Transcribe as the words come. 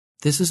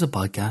This is a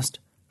podcast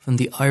from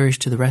the Irish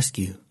to the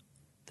Rescue,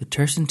 the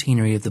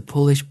tercentenary of the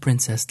Polish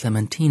Princess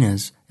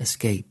Klementina's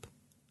escape.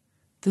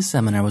 This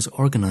seminar was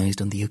organised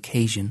on the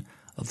occasion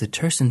of the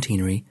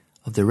tercentenary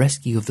of the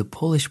rescue of the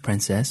Polish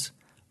princess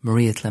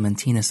Maria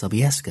Klementina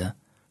Sobieska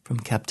from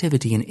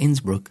captivity in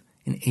Innsbruck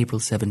in April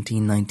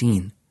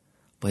 1719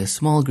 by a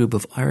small group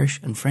of Irish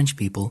and French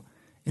people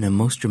in a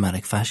most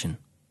dramatic fashion.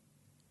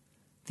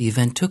 The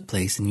event took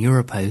place in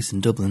Europe House in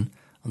Dublin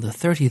on the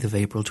 30th of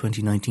April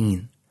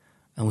 2019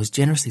 and was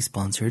generously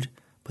sponsored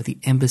by the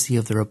Embassy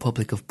of the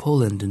Republic of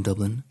Poland in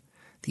Dublin,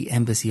 the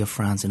Embassy of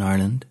France in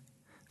Ireland,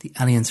 the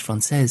Alliance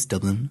Française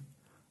Dublin,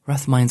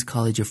 Rathmines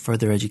College of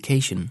Further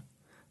Education,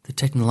 the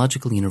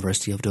Technological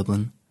University of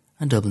Dublin,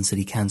 and Dublin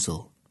City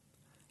Council.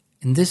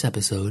 In this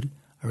episode,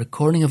 a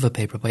recording of a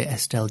paper by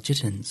Estelle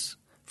Gittins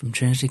from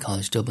Trinity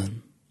College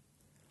Dublin.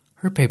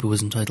 Her paper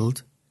was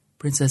entitled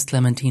Princess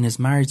Klementina's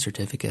Marriage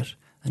Certificate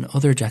and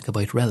Other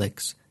Jacobite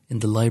Relics in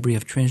the Library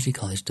of Trinity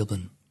College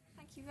Dublin.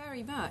 Thank you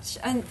very much,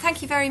 and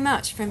thank you very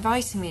much for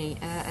inviting me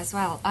as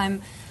well.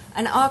 I'm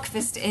an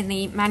archivist in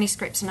the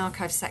Manuscripts and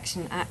Archives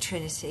section at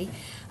Trinity.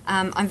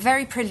 I'm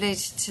very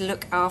privileged to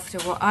look after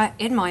what,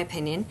 in my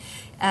opinion,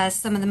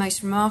 some of the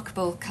most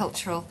remarkable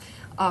cultural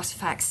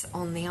artefacts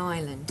on the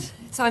island.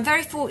 So I'm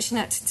very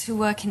fortunate to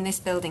work in this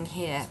building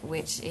here,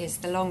 which is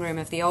the long room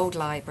of the old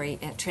library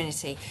at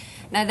Trinity.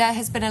 Now, there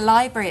has been a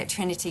library at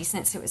Trinity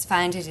since it was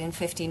founded in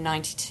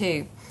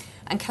 1592,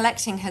 and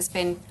collecting has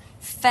been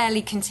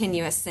fairly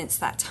continuous since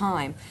that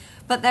time.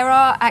 But there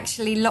are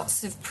actually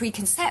lots of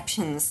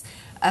preconceptions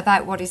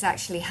about what is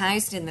actually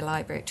housed in the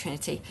library at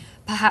Trinity,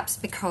 perhaps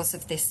because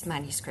of this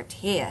manuscript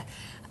here.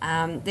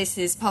 This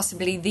is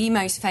possibly the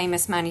most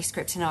famous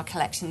manuscript in our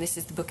collection. This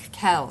is the Book of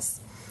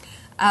Kells.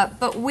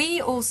 But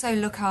we also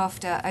look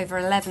after over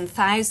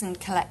 11,000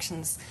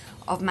 collections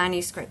of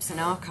manuscripts and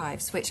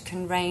archives, which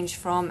can range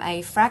from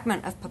a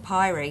fragment of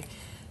papyri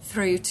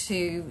through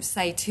to,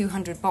 say,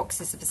 200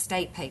 boxes of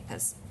estate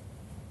papers.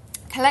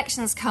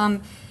 Collections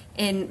come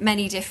in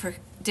many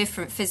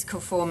different physical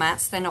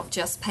formats. They're not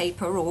just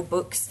paper or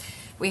books.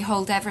 We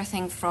hold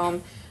everything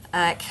from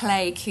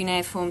clay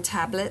cuneiform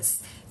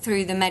tablets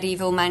through the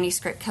medieval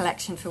manuscript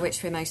collection for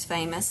which we're most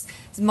famous,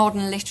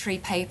 modern literary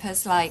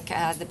papers like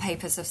the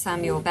papers of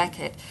Samuel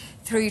Beckett,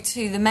 through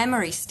to the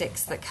memory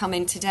sticks that come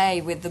in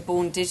today with the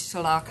born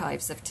digital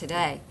archives of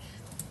today.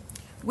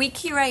 We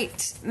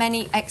curate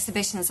many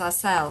exhibitions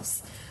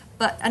ourselves,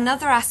 but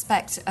another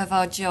aspect of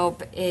our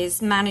job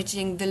is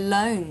managing the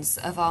loans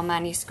of our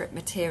manuscript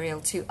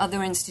material to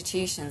other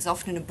institutions,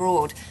 often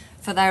abroad,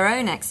 for their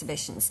own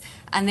exhibitions.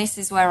 And this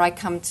is where I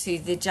come to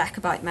the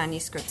Jacobite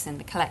manuscripts in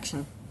the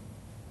collection.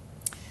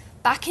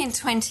 Back in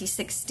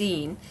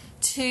 2016,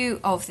 2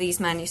 of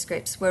these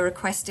manuscripts were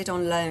requested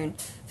on loan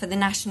for the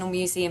National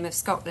Museum of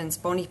Scotland's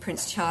Bonnie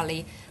Prince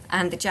Charlie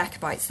and the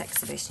Jacobites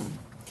exhibition.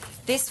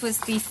 This was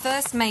the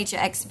first major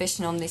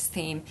exhibition on this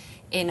theme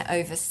in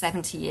over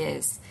 70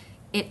 years.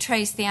 It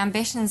traced the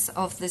ambitions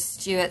of the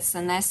Stuarts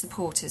and their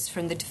supporters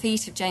from the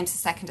defeat of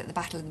James II at the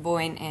Battle of the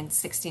Boyne in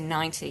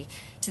 1690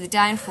 to the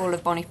downfall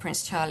of Bonnie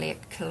Prince Charlie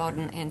at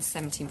Culloden in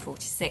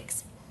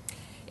 1746.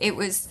 It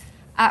was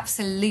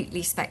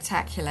absolutely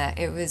spectacular.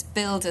 It was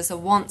billed as a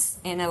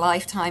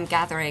once-in-a-lifetime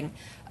gathering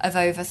of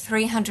over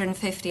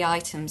 350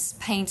 items,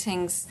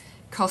 paintings,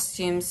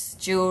 costumes,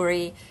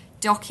 jewellery,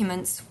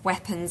 documents,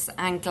 weapons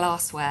and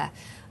glassware.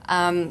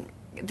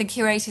 The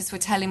curators were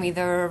telling me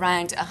there were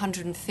around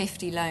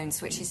 150 loans,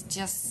 which is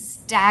just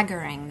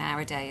staggering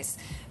nowadays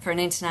for an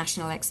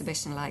international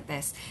exhibition like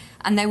this.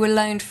 And they were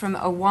loaned from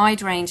a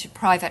wide range of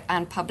private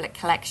and public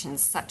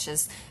collections, such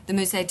as the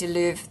Musée du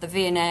Louvre, the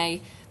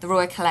V&A, the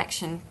Royal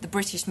Collection, the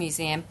British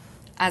Museum,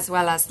 as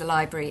well as the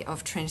Library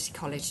of Trinity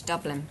College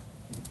Dublin.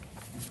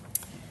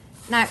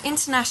 Now,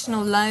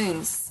 international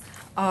loans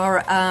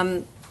are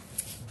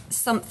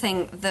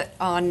something that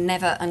are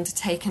never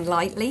undertaken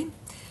lightly.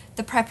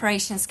 The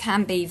preparations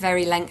can be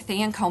very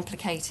lengthy and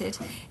complicated.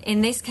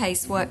 In this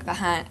case, work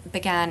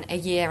began a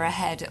year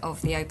ahead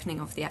of the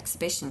opening of the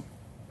exhibition.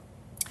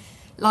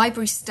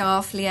 Library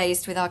staff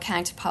liaised with our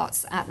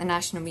counterparts at the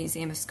National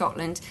Museum of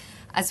Scotland,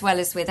 as well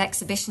as with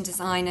exhibition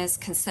designers,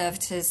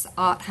 conservators,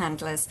 art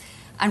handlers,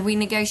 and we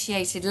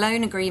negotiated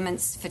loan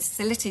agreements,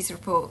 facilities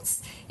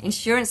reports,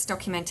 insurance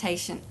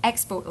documentation,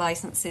 export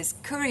licenses,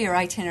 courier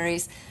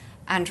itineraries,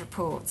 and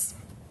reports.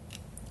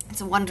 It's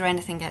a wonder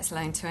anything gets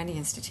loaned to any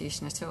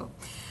institution at all.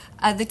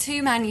 The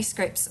 2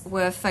 manuscripts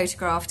were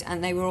photographed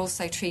and they were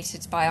also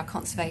treated by our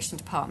conservation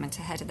department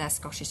ahead of their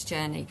Scottish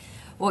journey.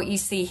 What you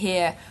see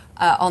here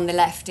on the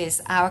left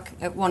is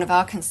one of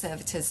our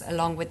conservators,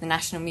 along with the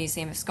National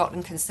Museum of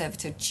Scotland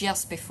conservator,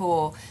 just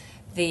before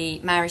the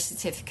marriage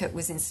certificate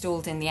was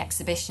installed in the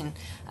exhibition.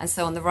 And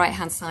so on the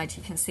right-hand side,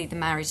 you can see the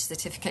marriage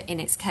certificate in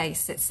its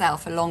case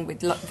itself, along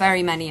with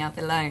very many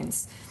other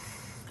loans.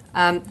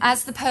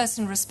 As the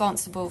person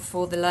responsible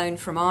for the loan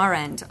from our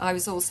end, I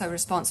was also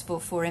responsible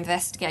for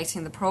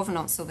investigating the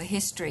provenance or the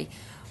history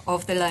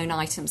of the loan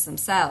items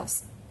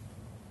themselves.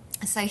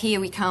 So here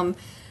we come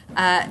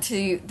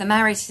to the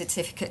marriage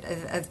certificate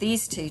of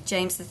these two,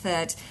 James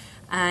III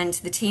and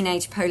the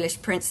teenage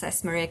Polish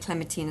princess Maria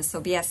Klementyna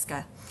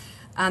Sobieska.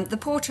 The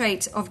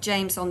portrait of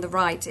James on the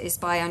right is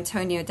by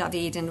Antonio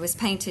David and was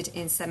painted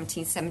in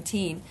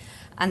 1717.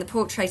 And the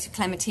portrait of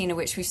Klementyna,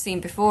 which we've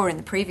seen before in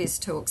the previous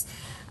talks,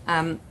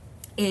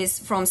 is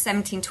from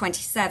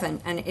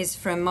 1727 and is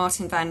from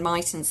Martin van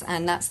Muytens,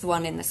 and that's the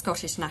one in the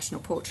Scottish National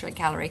Portrait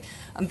Gallery.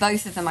 And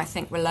both of them, I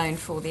think, were loaned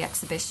for the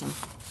exhibition.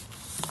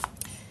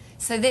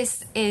 So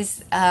this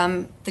is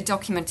the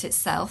document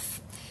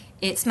itself.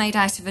 It's made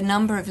out of a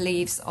number of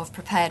leaves of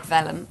prepared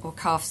vellum or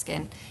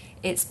calfskin.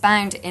 It's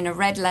bound in a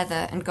red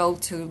leather and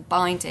gold tool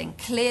binding.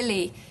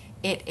 Clearly,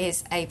 it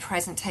is a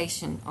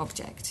presentation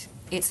object.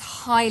 It's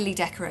highly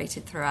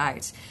decorated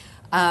throughout.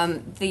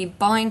 The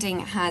binding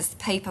has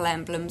papal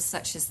emblems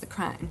such as the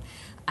crown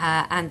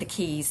and the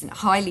keys in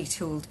highly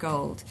tooled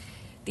gold.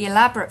 The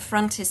elaborate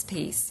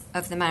frontispiece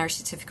of the marriage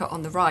certificate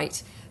on the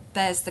right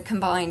bears the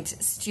combined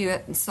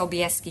Stuart and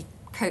Sobieski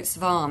coats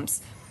of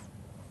arms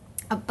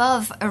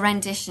above a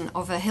rendition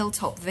of a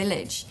hilltop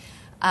village.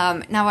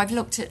 Now, I've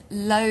looked at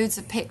loads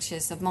of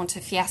pictures of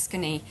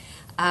Montefiascone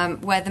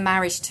where the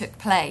marriage took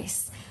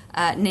place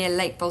near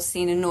Lake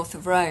Bolsena, north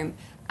of Rome,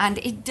 and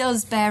it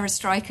does bear a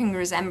striking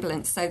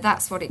resemblance, so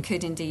that's what it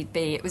could indeed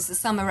be. It was the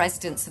summer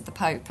residence of the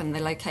Pope and the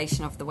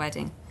location of the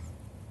wedding.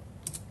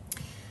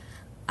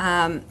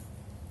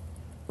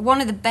 One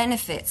of the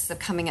benefits of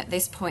coming at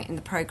this point in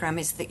the programme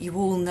is that you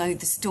all know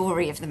the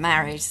story of the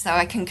marriage, so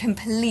I can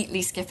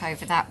completely skip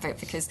over that bit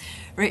because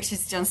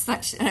Richard's done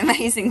such an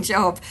amazing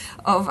job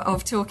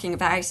of talking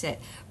about it.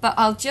 But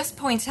I'll just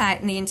point out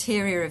in the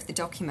interior of the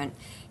document,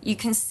 you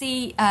can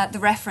see the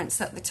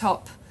reference at the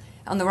top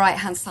on the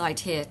right-hand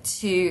side here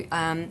to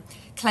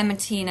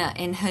Klementyna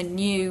in her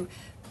new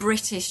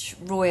British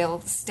royal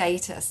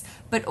status,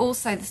 but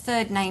also the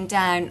third name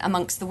down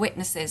amongst the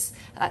witnesses,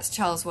 that's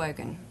Charles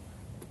Wogan.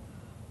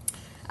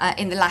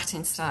 In the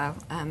Latin style,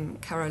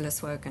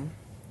 Carolus Wogan.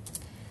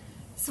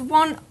 So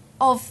one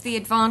of the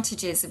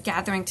advantages of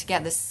gathering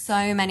together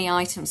so many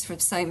items from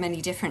so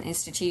many different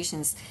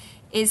institutions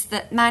is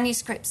that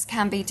manuscripts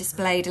can be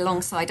displayed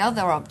alongside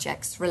other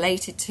objects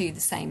related to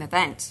the same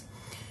event.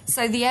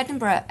 So the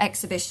Edinburgh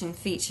exhibition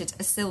featured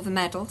a silver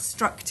medal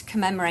struck to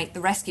commemorate the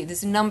rescue.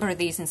 There's a number of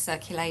these in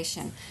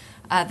circulation.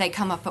 They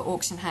come up at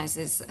auction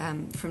houses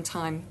from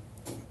time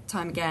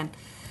again.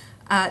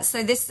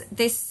 So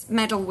this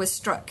medal was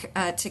struck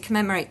to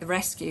commemorate the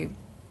rescue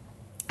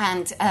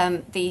and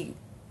the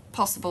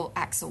possible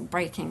axle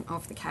breaking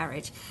of the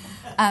carriage.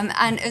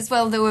 And as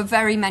well, there were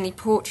very many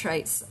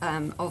portraits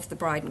of the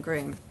bride and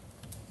groom,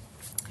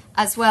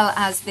 as well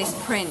as this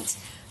print,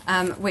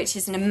 which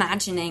is an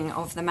imagining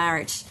of the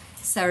marriage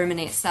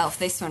ceremony itself.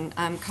 This one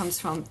comes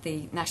from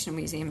the National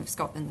Museum of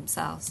Scotland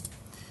themselves.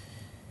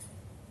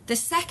 The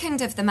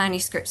second of the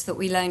manuscripts that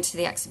we loaned to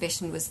the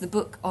exhibition was the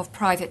Book of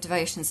Private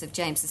Devotions of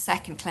James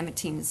II,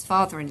 Clementyna's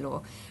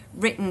father-in-law,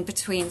 written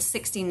between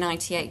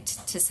 1698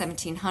 to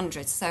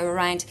 1700, so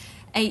around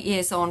 8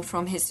 years on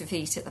from his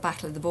defeat at the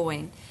Battle of the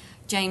Boyne.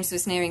 James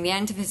was nearing the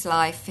end of his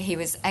life. He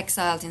was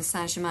exiled in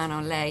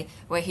Saint-Germain-en-Laye,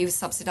 where he was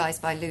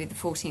subsidised by Louis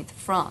XIV of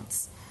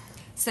France.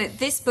 So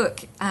this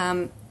book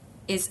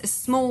is a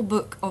small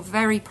book of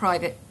very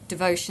private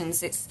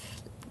devotions. It's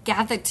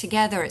gathered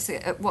together. It's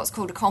what's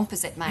called a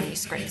composite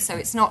manuscript, so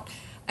it's not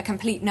a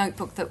complete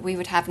notebook that we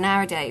would have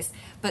nowadays,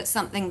 but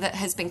something that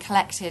has been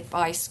collected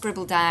by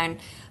scribbled down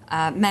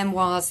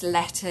memoirs,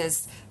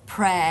 letters,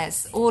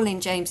 prayers, all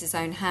in James's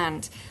own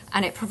hand,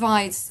 and it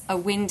provides a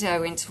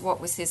window into what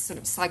was his sort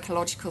of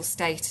psychological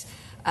state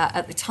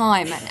at the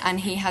time, and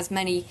he has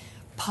many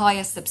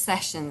pious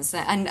obsessions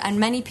and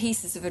many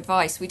pieces of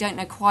advice. We don't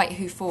know quite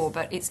who for,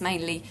 but it's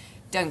mainly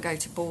don't go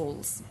to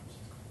balls.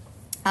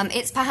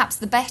 It's perhaps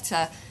the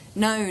better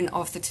known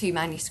of the two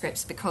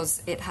manuscripts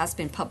because it has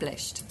been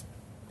published.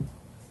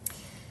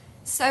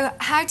 So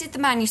how did the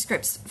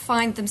manuscripts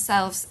find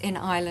themselves in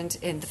Ireland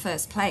in the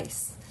first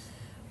place?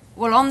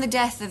 Well, on the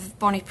death of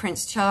Bonnie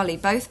Prince Charlie,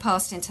 both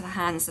passed into the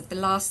hands of the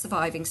last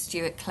surviving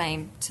Stuart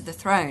claim to the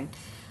throne,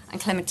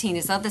 and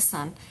Clementyna's other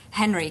son,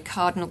 Henry,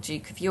 Cardinal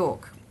Duke of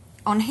York.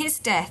 On his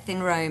death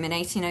in Rome in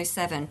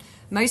 1807,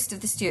 most of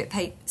the Stuart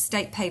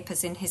state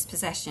papers in his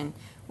possession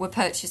were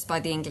purchased by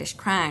the English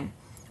crown.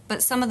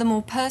 But some of the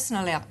more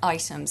personal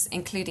items,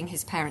 including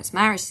his parents'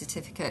 marriage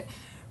certificate,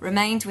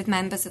 remained with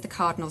members of the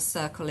Cardinal's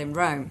circle in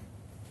Rome.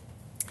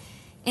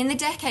 In the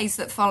decades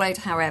that followed,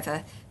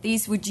 however,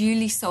 these were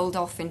duly sold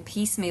off in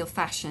piecemeal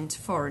fashion to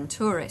foreign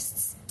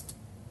tourists.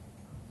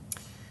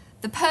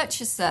 The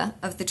purchaser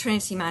of the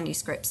Trinity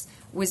manuscripts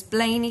was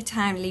Blaney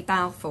Townley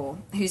Balfour,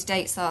 whose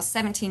dates are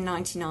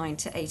 1799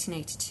 to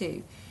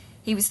 1882.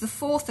 He was the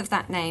fourth of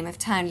that name of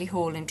Townley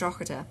Hall in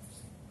Drogheda.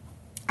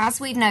 As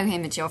we've no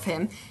image of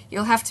him,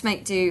 you'll have to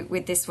make do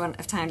with this one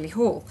of Townley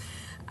Hall.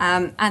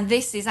 And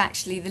this is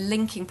actually the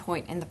linking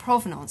point in the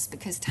provenance,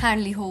 because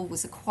Townley Hall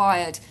was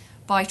acquired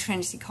by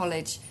Trinity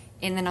College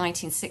in the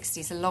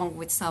 1960s along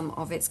with some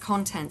of its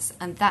contents,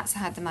 and that's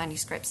how the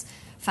manuscripts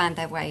found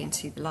their way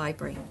into the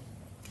library.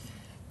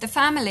 The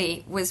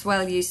family was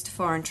well used to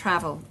foreign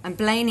travel, and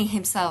Blayney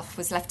himself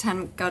was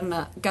Lieutenant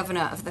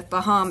Governor of the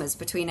Bahamas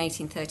between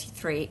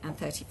 1833 and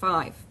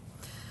 35.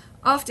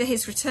 After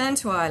his return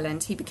to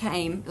Ireland, he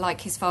became, like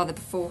his father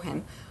before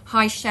him,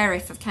 High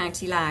Sheriff of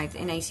County Louth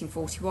in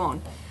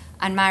 1841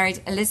 and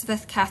married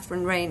Elizabeth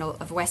Catherine Raynal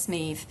of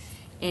Westmeath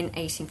in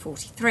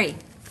 1843.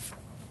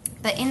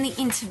 But in the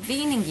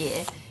intervening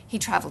year, he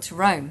travelled to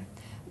Rome,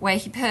 where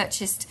he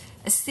purchased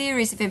a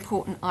series of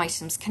important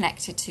items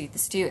connected to the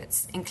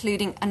Stuarts,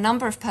 including a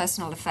number of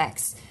personal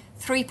effects,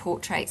 3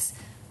 portraits,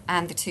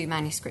 and the 2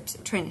 manuscripts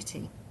at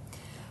Trinity.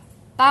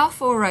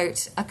 Balfour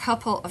wrote a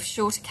couple of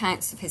short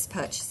accounts of his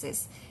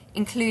purchases,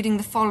 including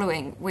the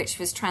following, which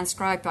was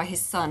transcribed by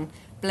his son,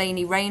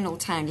 Blayney Raynal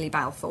Townley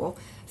Balfour,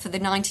 for the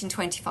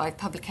 1925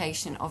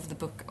 publication of the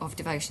Book of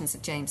Devotions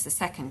of James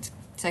II.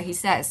 So he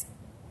says,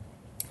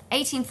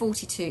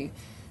 1842,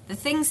 the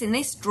things in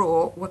this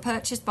drawer were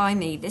purchased by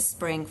me this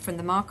spring from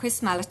the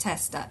Marquis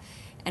Malatesta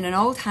in an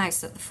old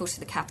house at the foot of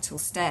the Capitol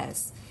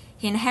stairs.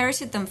 He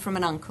inherited them from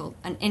an uncle,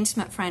 an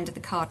intimate friend of the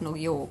Cardinal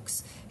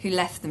York's, who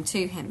left them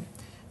to him.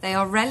 They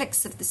are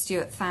relics of the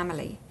Stuart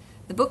family.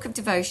 The Book of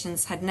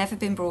Devotions had never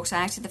been brought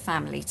out of the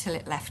family till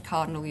it left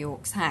Cardinal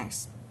York's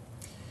house.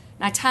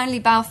 Now, Townley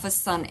Balfour's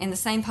son, in the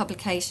same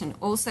publication,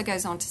 also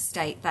goes on to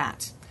state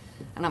that,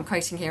 and I'm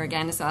quoting here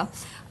again as well,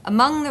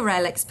 among the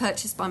relics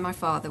purchased by my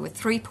father were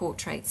 3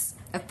 portraits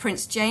of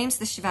Prince James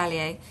the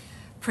Chevalier,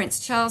 Prince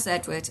Charles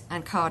Edward,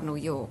 and Cardinal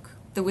York.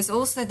 There was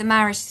also the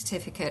marriage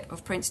certificate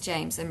of Prince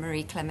James and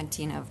Marie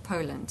Clementina of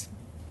Poland.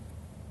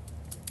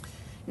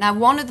 Now,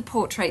 one of the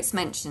portraits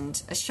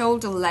mentioned, a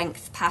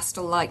shoulder-length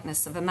pastel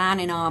likeness of a man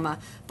in armour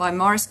by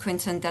Maurice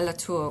Quintin de la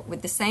Tour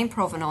with the same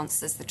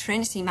provenance as the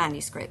Trinity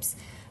manuscripts,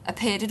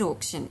 appeared at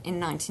auction in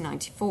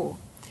 1994.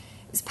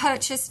 It was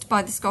purchased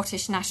by the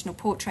Scottish National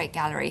Portrait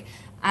Gallery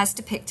as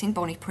depicting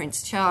Bonnie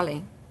Prince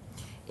Charlie.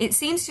 It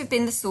seems to have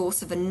been the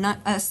source of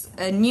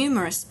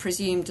numerous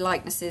presumed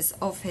likenesses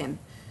of him.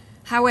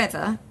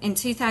 However, in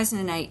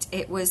 2008,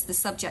 it was the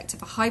subject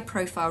of a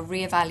high-profile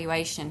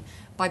re-evaluation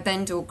by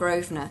Bendor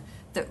Grosvenor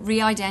that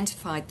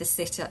re-identified the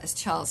sitter as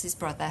Charles's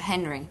brother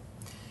Henry.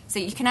 So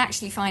you can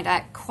actually find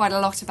out quite a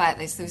lot about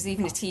this. There was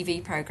even a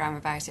TV programme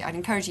about it. I'd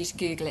encourage you to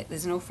Google it.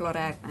 There's an awful lot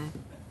out there.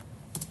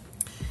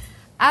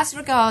 As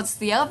regards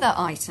the other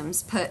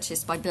items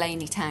purchased by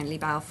Blayney Townley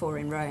Balfour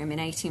in Rome in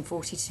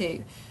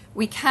 1842,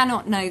 we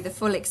cannot know the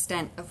full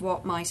extent of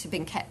what might have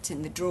been kept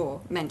in the drawer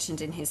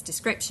mentioned in his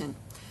description.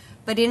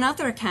 But in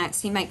other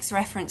accounts, he makes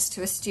reference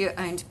to a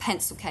Stuart-owned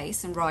pencil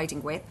case and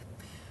riding whip.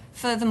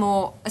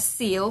 Furthermore, a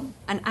seal,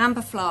 an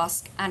amber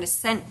flask, and a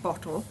scent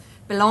bottle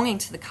belonging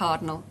to the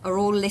Cardinal are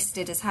all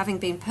listed as having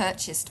been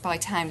purchased by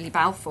Townley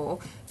Balfour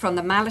from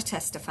the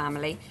Malatesta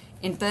family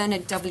in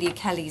Bernard W.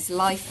 Kelly's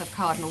Life of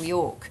Cardinal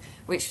York,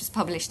 which was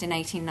published in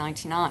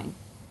 1899.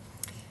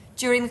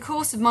 During the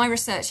course of my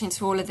research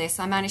into all of this,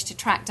 I managed to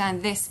track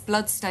down this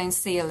bloodstone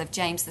seal of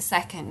James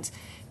II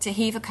to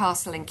Hever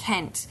Castle in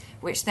Kent,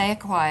 which they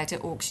acquired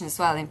at auction as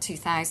well in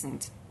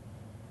 2000.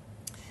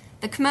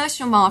 The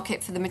commercial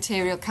market for the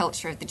material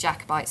culture of the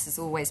Jacobites has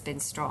always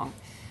been strong,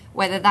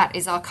 whether that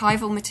is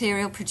archival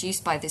material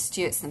produced by the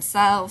Stuarts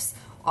themselves,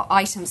 or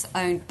items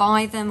owned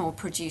by them or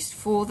produced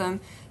for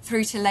them,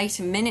 through to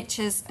later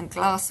miniatures and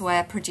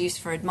glassware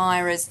produced for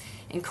admirers,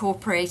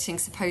 incorporating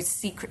supposed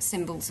secret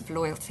symbols of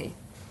loyalty.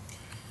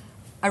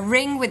 A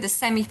ring with a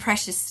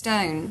semi-precious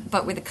stone,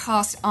 but with a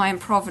cast iron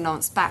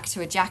provenance back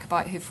to a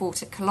Jacobite who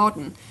fought at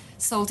Culloden,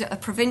 sold at a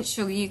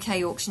provincial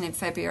UK auction in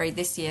February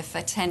this year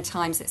for 10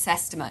 times its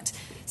estimate.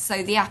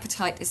 So the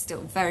appetite is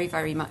still very,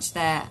 very much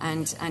there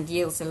and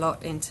yields a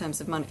lot in terms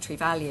of monetary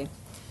value.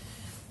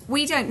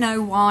 We don't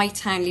know why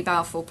Townley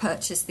Balfour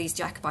purchased these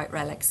Jacobite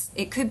relics.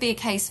 It could be a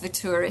case of a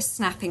tourist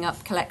snapping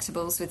up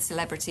collectibles with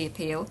celebrity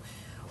appeal,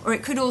 or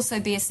it could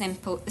also be a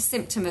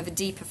symptom of a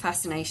deeper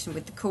fascination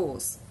with the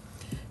cause.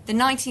 The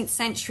 19th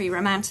century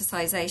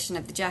romanticisation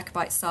of the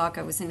Jacobite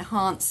saga was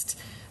enhanced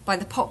by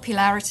the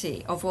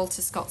popularity of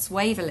Walter Scott's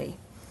Waverley,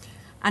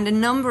 and a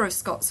number of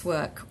Scott's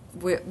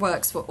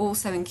works were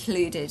also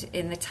included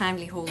in the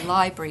Townley Hall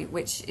Library,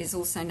 which is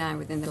also now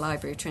within the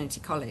Library of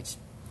Trinity College.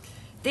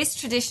 This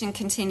tradition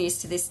continues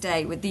to this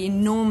day with the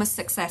enormous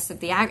success of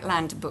the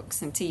Outlander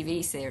books and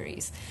TV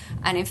series,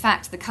 and in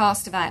fact the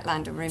cast of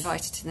Outlander were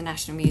invited to the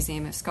National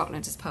Museum of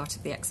Scotland as part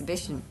of the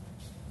exhibition.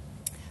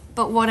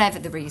 But whatever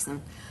the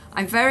reason,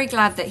 I'm very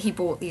glad that he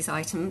bought these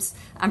items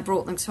and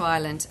brought them to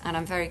Ireland, and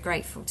I'm very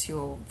grateful to you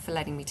all for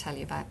letting me tell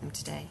you about them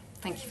today.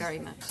 Thank you very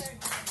much.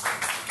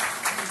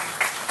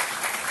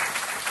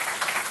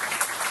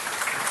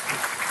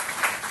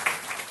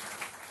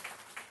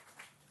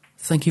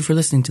 Thank you for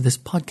listening to this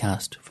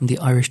podcast from the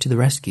Irish to the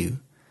Rescue,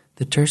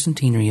 the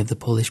tercentenary of the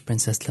Polish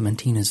Princess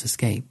Clementina's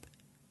escape.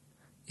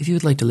 If you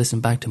would like to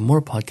listen back to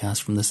more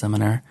podcasts from the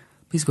seminar,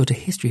 please go to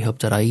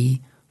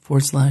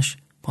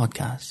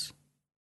historyhub.ie/podcasts.